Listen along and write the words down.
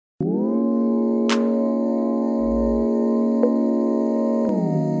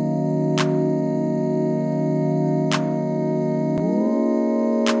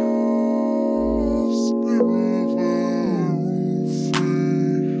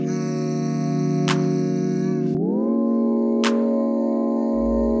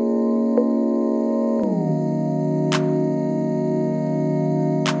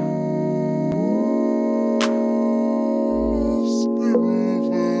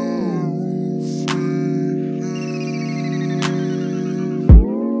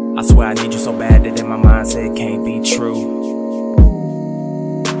I need you so bad that in my mind said it can't be true.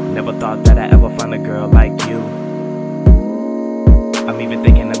 Never thought that I'd ever find a girl like you. I'm even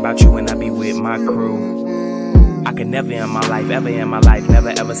thinking about you when I be with my crew. I could never in my life, ever in my life,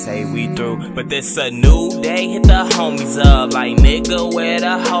 never ever say we through. But this a new day, hit the homies up like, nigga, where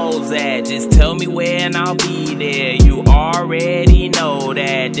the hoes at? Just tell me where and I'll be there. You already know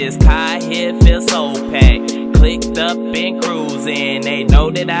that this car here feels so packed. Clicked up and cruising. They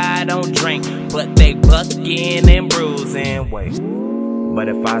know that I don't drink, but they bucking and bruising. Wait, but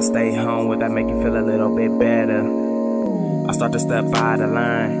if I stay home, would that make you feel a little bit better? I start to step out of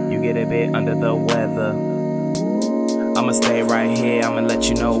line, you get a bit under the weather. I'ma stay right here, I'ma let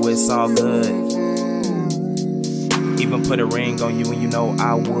you know it's all good. Even put a ring on you and you know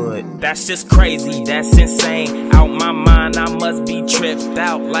I would. That's just crazy, that's insane. Out my mind, I must be tripped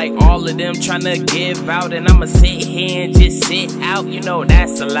out. Like all of them tryna give out. And I'ma sit here and just sit out. You know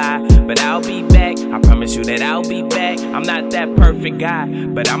that's a lie, but I'll be back. I promise you that I'll be back. I'm not that perfect guy,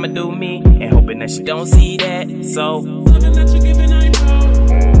 but I'ma do me, and hoping that she don't see that. So loving that you giving, I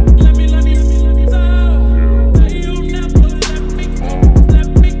know. Let me love you,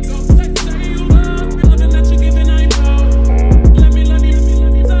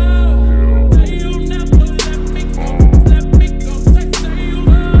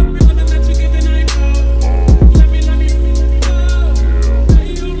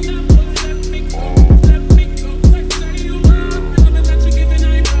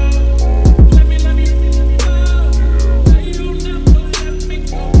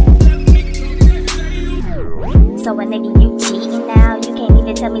 so a nigga, you cheating now? You can't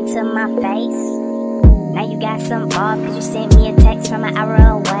even tell me to my face. Now you got some balls cause you sent me a text from an hour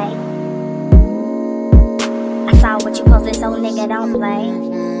away. I saw what you posted, so nigga, don't play.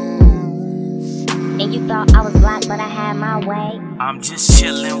 And you thought I was blocked, but I had my way. I'm just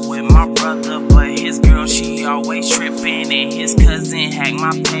chilling with my brother, but his girl, she always tripping. And his cousin hacked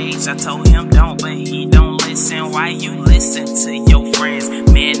my page. I told him don't, but he don't listen. Why you listen to your friends?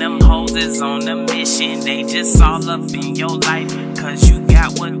 Man, them hoes is on a mission. They just all up in your life cause you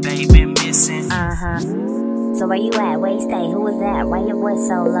got what they been missing. So where you at? Where you stay? Who was that? Why your voice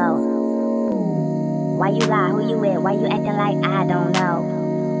so low? Why you lie? Who you with? Why you acting like I don't know?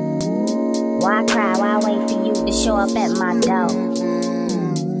 Why I cry? Why I wait for you to show up at my door?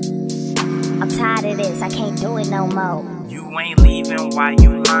 I'm tired of this, I can't do it no more. You ain't leaving, why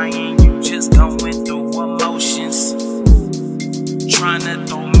you lying? You just going through emotions, trying to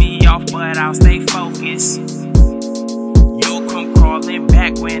throw me off, but I'll stay focused. You'll come crawling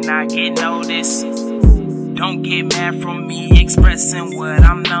back when I get noticed. Don't get mad from me expressing what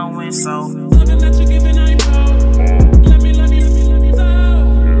I'm knowing, so